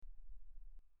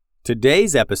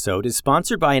Today's episode is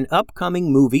sponsored by an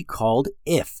upcoming movie called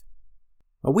If.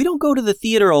 We don't go to the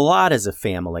theater a lot as a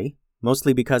family,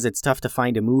 mostly because it's tough to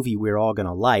find a movie we're all going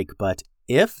to like, but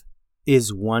If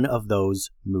is one of those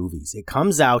movies. It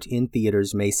comes out in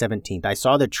theaters May 17th. I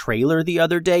saw the trailer the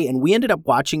other day, and we ended up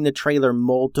watching the trailer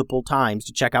multiple times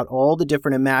to check out all the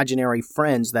different imaginary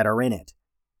friends that are in it.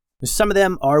 Some of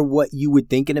them are what you would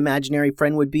think an imaginary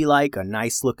friend would be like, a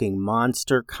nice-looking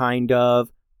monster, kind of.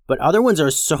 But other ones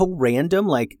are so random,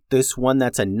 like this one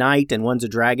that's a knight and one's a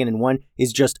dragon and one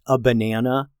is just a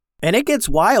banana. And it gets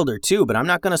wilder too, but I'm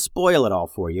not going to spoil it all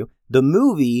for you. The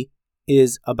movie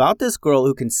is about this girl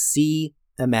who can see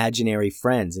imaginary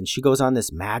friends, and she goes on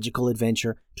this magical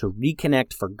adventure to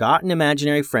reconnect forgotten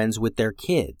imaginary friends with their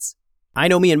kids. I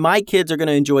know me and my kids are going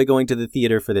to enjoy going to the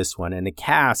theater for this one, and the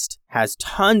cast has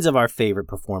tons of our favorite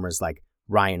performers like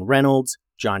Ryan Reynolds,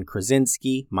 John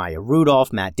Krasinski, Maya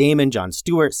Rudolph, Matt Damon, Jon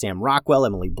Stewart, Sam Rockwell,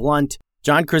 Emily Blunt.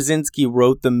 John Krasinski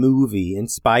wrote the movie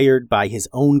inspired by his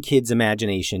own kid's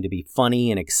imagination to be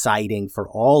funny and exciting for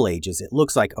all ages. It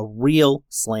looks like a real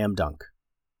slam dunk.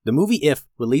 The movie If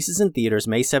releases in theaters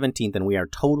May 17th, and we are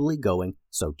totally going,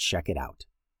 so check it out.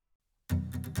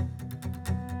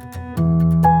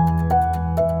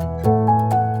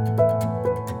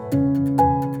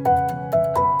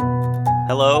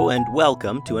 Hello and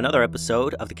welcome to another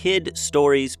episode of the Kid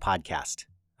Stories Podcast.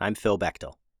 I'm Phil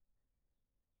Bechtel.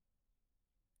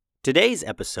 Today's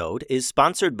episode is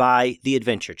sponsored by the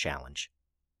Adventure Challenge.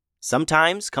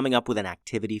 Sometimes coming up with an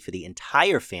activity for the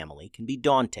entire family can be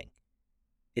daunting.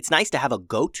 It's nice to have a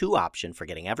go-to option for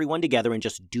getting everyone together and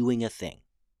just doing a thing.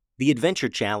 The Adventure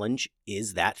Challenge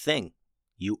is that thing.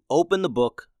 You open the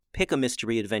book, pick a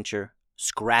mystery adventure,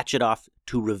 scratch it off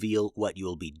to reveal what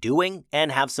you'll be doing,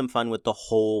 and have some fun with the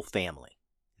whole family.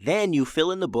 Then you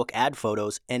fill in the book, add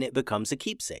photos, and it becomes a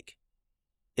keepsake.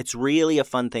 It's really a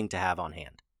fun thing to have on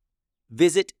hand.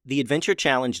 Visit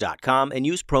theadventurechallenge.com and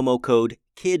use promo code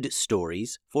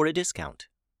KIDSTORIES for a discount.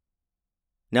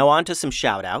 Now on to some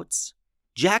shout-outs.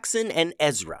 Jackson and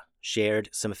Ezra shared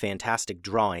some fantastic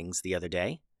drawings the other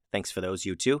day. Thanks for those,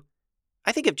 you two.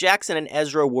 I think if Jackson and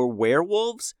Ezra were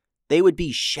werewolves, they would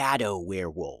be shadow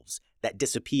werewolves that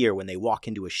disappear when they walk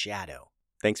into a shadow.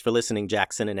 Thanks for listening,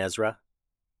 Jackson and Ezra.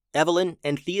 Evelyn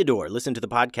and Theodore listen to the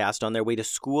podcast on their way to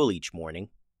school each morning.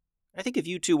 I think if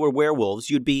you two were werewolves,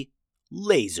 you'd be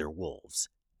laser wolves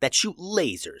that shoot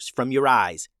lasers from your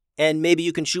eyes. And maybe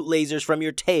you can shoot lasers from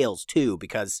your tails, too,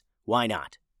 because why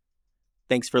not?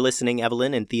 Thanks for listening,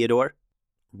 Evelyn and Theodore.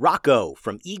 Rocco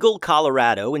from Eagle,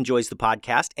 Colorado enjoys the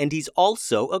podcast, and he's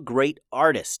also a great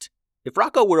artist. If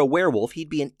Rocco were a werewolf, he'd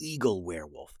be an eagle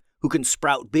werewolf who can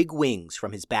sprout big wings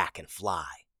from his back and fly.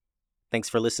 Thanks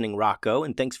for listening, Rocco,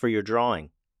 and thanks for your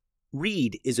drawing.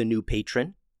 Reed is a new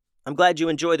patron. I'm glad you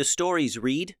enjoy the stories,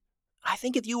 Reed. I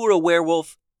think if you were a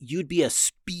werewolf, you'd be a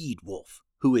speed wolf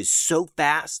who is so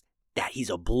fast that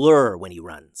he's a blur when he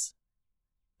runs.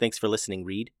 Thanks for listening,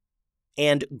 Reed.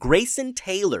 And Grayson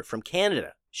Taylor from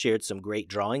Canada shared some great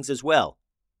drawings as well.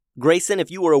 Grayson, if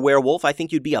you were a werewolf, I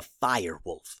think you'd be a fire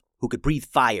wolf who could breathe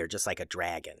fire just like a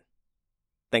dragon.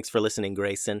 Thanks for listening,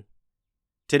 Grayson.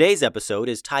 Today's episode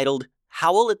is titled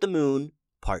Howl at the Moon,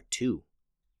 Part 2.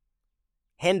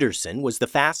 Henderson was the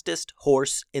fastest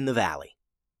horse in the valley.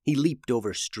 He leaped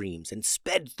over streams and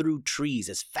sped through trees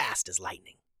as fast as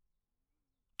lightning.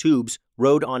 Tubes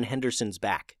rode on Henderson's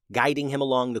back, guiding him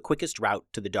along the quickest route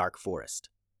to the dark forest.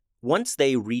 Once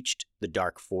they reached the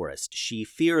dark forest, she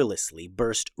fearlessly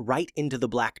burst right into the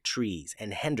black trees,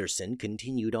 and Henderson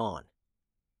continued on.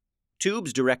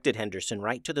 Tubes directed Henderson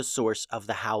right to the source of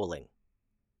the howling.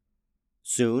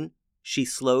 Soon, she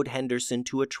slowed Henderson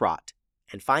to a trot,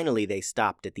 and finally they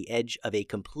stopped at the edge of a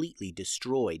completely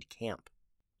destroyed camp.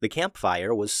 The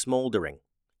campfire was smoldering,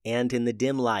 and in the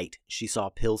dim light she saw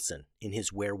Pilson in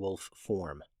his werewolf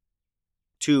form.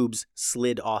 Tubes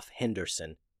slid off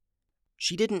Henderson.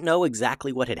 She didn't know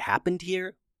exactly what had happened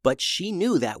here, but she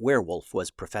knew that werewolf was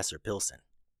Professor Pilson.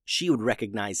 She would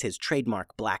recognize his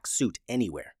trademark black suit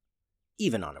anywhere,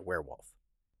 even on a werewolf.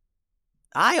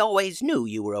 "I always knew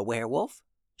you were a werewolf,"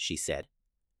 she said.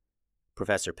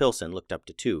 Professor Pilson looked up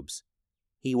to Tubes.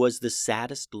 He was the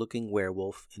saddest-looking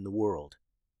werewolf in the world.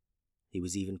 He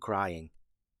was even crying.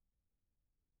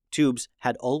 Tubes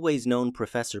had always known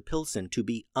Professor Pilson to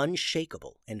be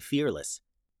unshakable and fearless,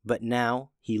 but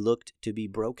now he looked to be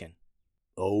broken.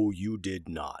 "Oh, you did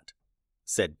not,"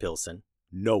 said Pilson.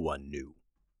 "No one knew."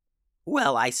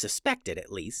 "Well, I suspected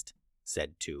at least,"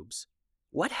 said Tubes.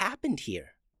 "What happened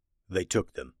here?" "They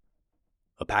took them.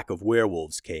 A pack of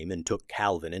werewolves came and took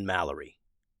Calvin and Mallory,"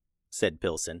 said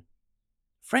Pilson.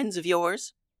 "Friends of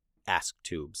yours?" asked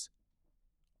Tubes.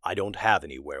 I don't have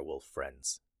any werewolf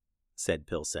friends, said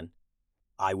Pilsen.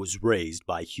 I was raised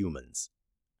by humans.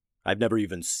 I've never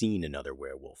even seen another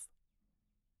werewolf.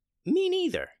 Me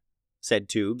neither, said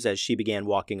Tubes as she began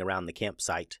walking around the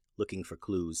campsite, looking for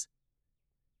clues.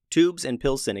 Tubes and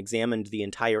Pilsen examined the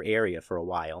entire area for a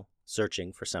while,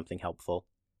 searching for something helpful.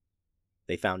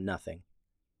 They found nothing.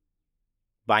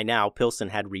 By now, Pilsen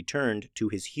had returned to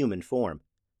his human form.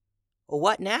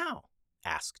 What now?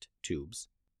 Asked Tubes.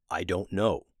 I don't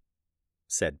know,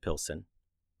 said Pilsen.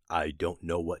 I don't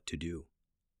know what to do.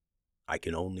 I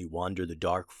can only wander the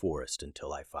dark forest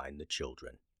until I find the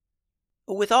children.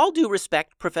 With all due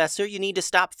respect, Professor, you need to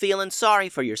stop feeling sorry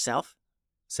for yourself,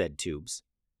 said Tubes.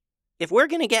 If we're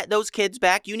going to get those kids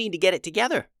back, you need to get it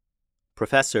together.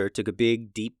 Professor took a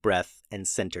big, deep breath and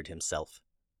centered himself.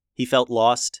 He felt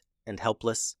lost and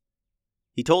helpless.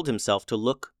 He told himself to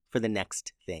look for the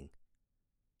next thing.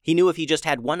 He knew if he just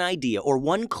had one idea or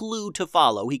one clue to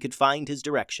follow, he could find his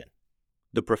direction.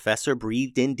 The professor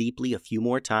breathed in deeply a few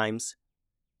more times.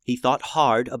 He thought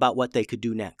hard about what they could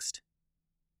do next.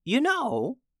 You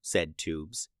know, said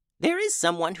Tubes, there is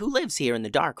someone who lives here in the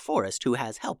dark forest who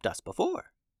has helped us before.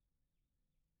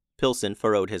 Pilsen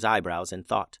furrowed his eyebrows and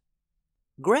thought.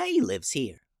 Gray lives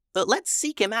here. Let's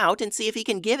seek him out and see if he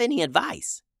can give any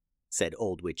advice, said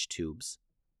Old Witch Tubes.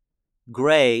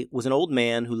 Gray was an old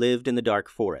man who lived in the dark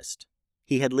forest.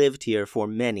 He had lived here for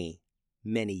many,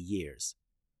 many years.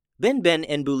 Ben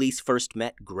and Boulise first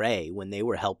met Gray when they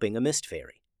were helping a mist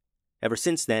fairy. Ever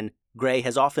since then, Gray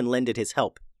has often lended his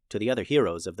help to the other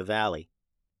heroes of the valley.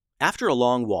 After a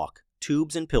long walk,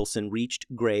 Tubes and Pilsen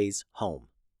reached Gray's home.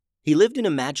 He lived in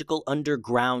a magical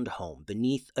underground home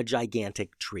beneath a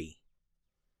gigantic tree.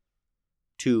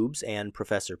 Tubes and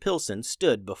Professor Pilsen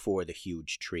stood before the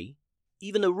huge tree.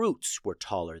 Even the roots were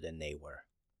taller than they were.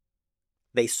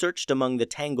 They searched among the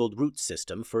tangled root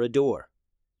system for a door.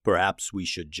 Perhaps we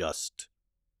should just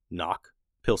knock,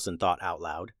 Pilsen thought out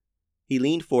loud. He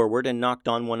leaned forward and knocked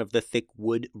on one of the thick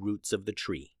wood roots of the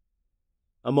tree.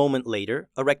 A moment later,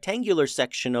 a rectangular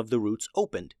section of the roots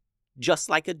opened, just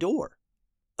like a door.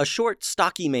 A short,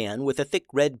 stocky man with a thick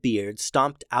red beard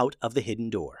stomped out of the hidden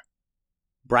door.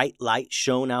 Bright light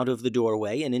shone out of the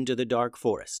doorway and into the dark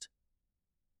forest.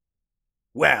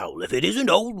 Well, if it isn't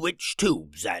Old Witch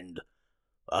Tubes and,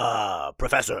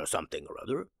 Professor something or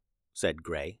other, said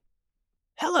Gray.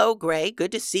 Hello, Gray.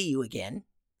 Good to see you again,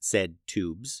 said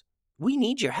Tubes. We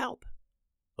need your help.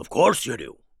 Of course you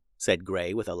do, said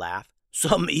Gray with a laugh.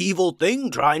 Some evil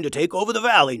thing trying to take over the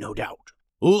valley, no doubt.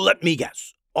 Let me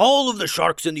guess. All of the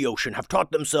sharks in the ocean have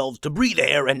taught themselves to breathe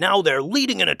air, and now they're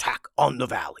leading an attack on the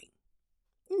valley.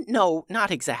 No,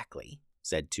 not exactly,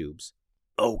 said Tubes.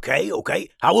 Okay.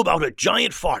 How about a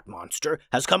giant fart monster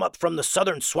has come up from the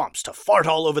southern swamps to fart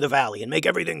all over the valley and make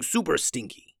everything super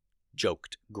stinky?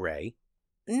 Joked Gray.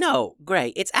 No, Gray,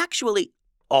 it's actually...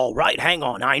 All right, hang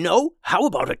on, I know. How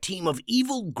about a team of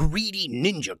evil, greedy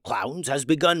ninja clowns has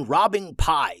begun robbing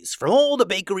pies from all the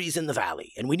bakeries in the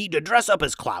valley, and we need to dress up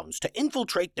as clowns to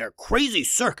infiltrate their crazy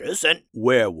circus and...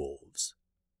 Werewolves,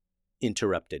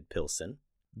 interrupted Pilsen.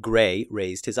 Gray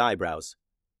raised his eyebrows.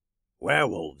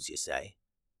 Werewolves, you say?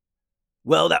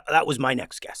 Well, that was my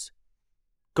next guess.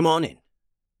 Come on in.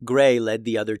 Gray led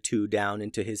the other two down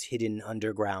into his hidden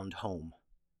underground home.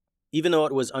 Even though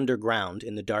it was underground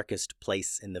in the darkest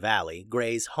place in the valley,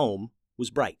 Gray's home was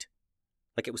bright,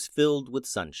 like it was filled with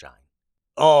sunshine.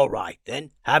 All right,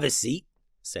 then, have a seat,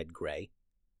 said Gray.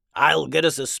 I'll get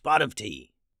us a spot of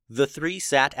tea. The three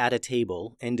sat at a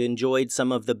table and enjoyed some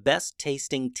of the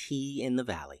best-tasting tea in the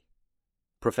valley.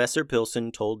 Professor Pilsen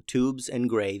told Tubes and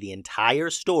Gray the entire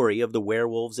story of the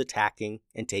werewolves attacking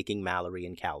and taking Mallory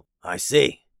and Cal. I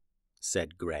see,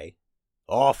 said Gray.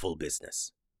 Awful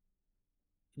business.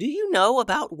 Do you know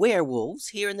about werewolves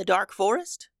here in the dark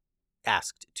forest?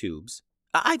 Asked Tubes.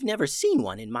 I've never seen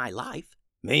one in my life.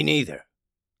 Me neither,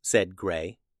 said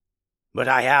Gray. But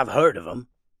I have heard of 'em.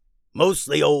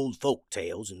 Mostly old folk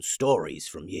tales and stories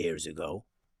from years ago.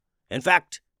 In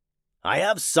fact, I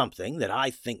have something that I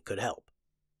think could help.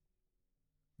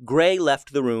 Gray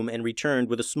left the room and returned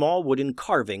with a small wooden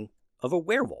carving of a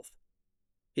werewolf.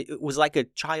 It was like a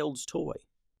child's toy.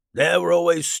 There were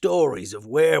always stories of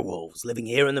werewolves living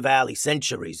here in the valley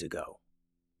centuries ago,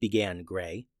 began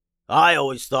Gray. I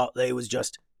always thought they was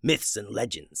just myths and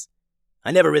legends.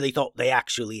 I never really thought they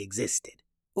actually existed.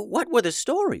 What were the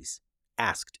stories?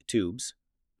 Asked Tubes.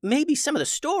 Maybe some of the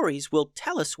stories will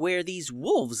tell us where these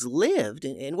wolves lived,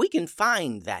 and we can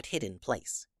find that hidden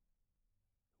place.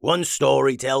 One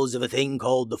story tells of a thing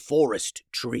called the forest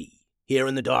tree, here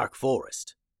in the dark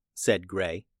forest, said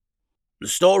Gray. The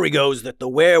story goes that the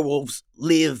werewolves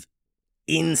live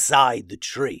inside the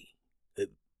tree.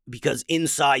 Because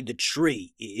inside the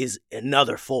tree is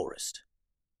another forest.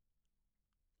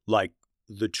 Like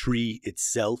the tree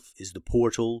itself is the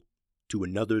portal to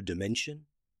another dimension?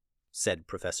 Said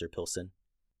Professor Pilson.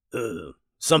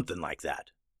 Something like that,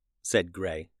 said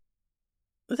Gray.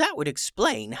 That would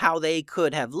explain how they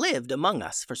could have lived among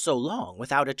us for so long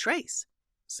without a trace,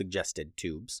 suggested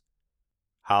Tubes.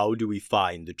 How do we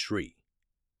find the tree?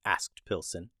 Asked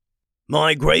Pilson.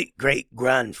 My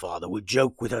great-great-grandfather would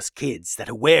joke with us kids that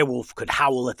a werewolf could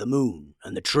howl at the moon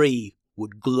and the tree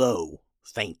would glow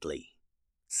faintly,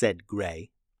 said Gray.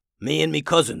 Me and me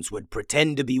cousins would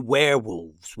pretend to be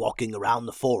werewolves walking around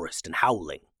the forest and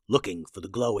howling, looking for the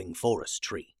glowing forest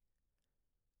tree.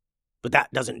 But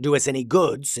that doesn't do us any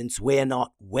good since we're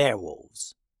not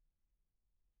werewolves.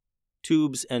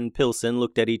 Tubes and Pilson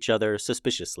looked at each other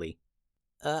suspiciously.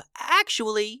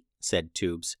 Actually, said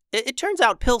Tubes, it turns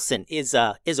out Pilson is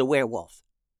a werewolf.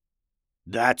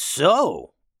 That's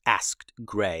so? Asked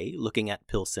Gray, looking at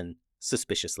Pilson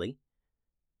suspiciously.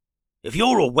 If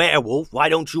you're a werewolf, why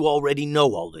don't you already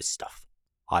know all this stuff?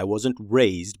 I wasn't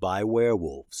raised by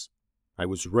werewolves. I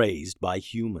was raised by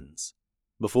humans.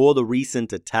 Before the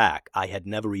recent attack, I had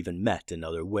never even met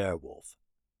another werewolf,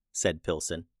 said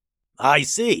Pilson. I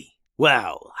see.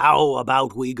 Well, how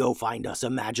about we go find us a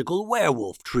magical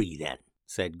werewolf tree then,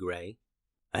 said Gray.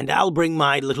 And I'll bring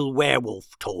my little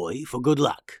werewolf toy for good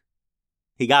luck.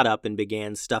 He got up and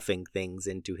began stuffing things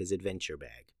into his adventure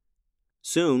bag.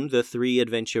 Soon the three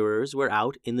adventurers were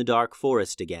out in the dark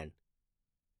forest again.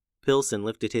 Pilson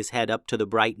lifted his head up to the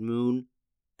bright moon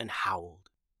and howled.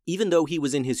 Even though he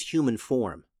was in his human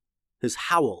form, his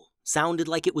howl sounded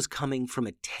like it was coming from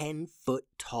a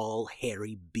 10-foot-tall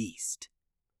hairy beast.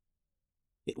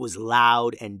 It was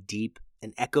loud and deep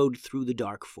and echoed through the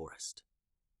dark forest.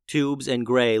 Tubes and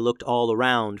Gray looked all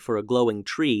around for a glowing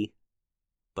tree,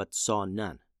 but saw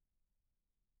none.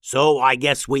 So I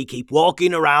guess we keep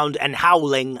walking around and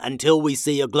howling until we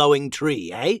see a glowing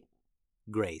tree, eh?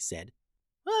 Gray said.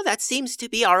 Well, that seems to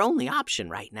be our only option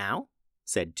right now,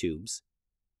 said Tubes.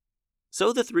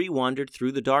 So the three wandered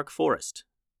through the dark forest,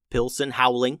 Pilson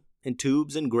howling and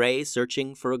Tubes and Gray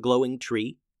searching for a glowing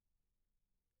tree.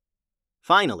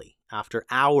 Finally, after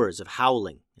hours of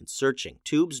howling and searching,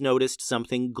 Tubes noticed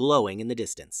something glowing in the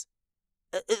distance.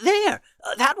 There!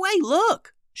 That way,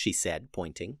 look! She said,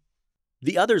 pointing.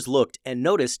 The others looked and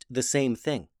noticed the same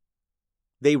thing.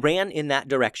 They ran in that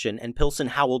direction and Pilson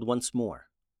howled once more.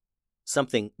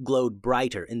 Something glowed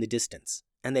brighter in the distance,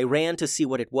 and they ran to see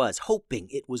what it was, hoping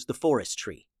it was the forest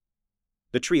tree.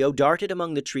 The trio darted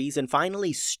among the trees and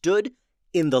finally stood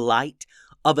in the light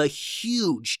of a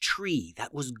huge tree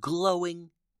that was glowing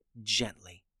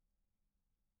gently.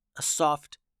 A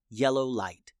soft yellow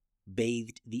light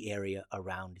bathed the area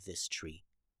around this tree.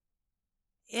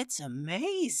 It's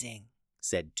amazing,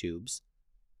 said Tubes.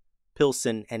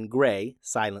 Pilson and Gray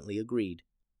silently agreed.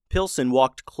 Pilson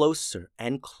walked closer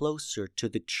and closer to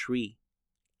the tree,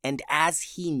 and as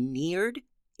he neared,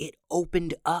 it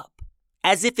opened up,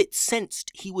 as if it sensed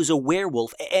he was a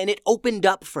werewolf, and it opened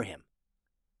up for him.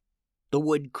 The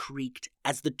wood creaked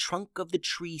as the trunk of the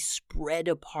tree spread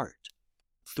apart.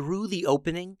 Through the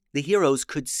opening, the heroes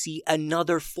could see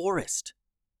another forest.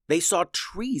 They saw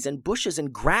trees and bushes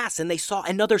and grass, and they saw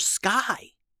another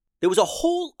sky. There was a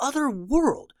whole other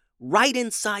world right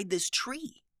inside this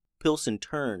tree. Pilson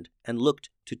turned and looked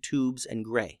to Tubes and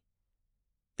Gray.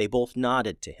 They both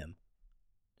nodded to him,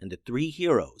 and the three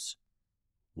heroes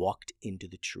walked into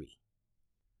the tree.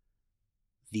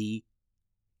 The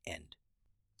end.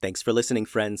 Thanks for listening,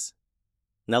 friends.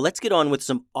 Now let's get on with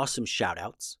some awesome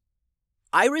shout-outs.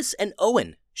 Iris and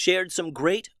Owen shared some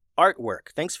great artwork.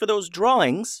 Thanks for those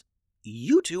drawings.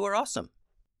 You two are awesome.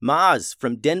 Maz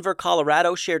from Denver,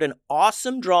 Colorado shared an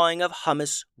awesome drawing of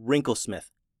Hummus Wrinklesmith.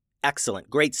 Excellent.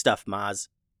 Great stuff, Maz.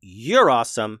 You're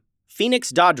awesome.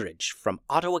 Phoenix Doddridge from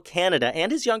Ottawa, Canada,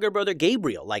 and his younger brother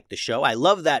Gabriel liked the show. I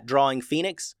love that drawing,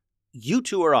 Phoenix. You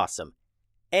two are awesome.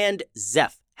 And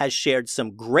Zeph has shared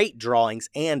some great drawings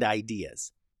and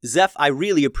ideas. Zeph, I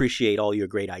really appreciate all your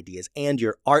great ideas and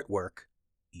your artwork.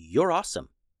 You're awesome.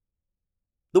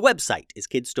 The website is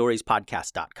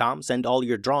kidstoriespodcast.com. Send all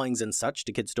your drawings and such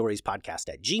to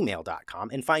kidstoriespodcast@gmail.com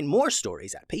and find more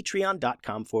stories at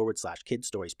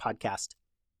patreon.com/kidstoriespodcast.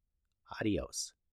 Adios.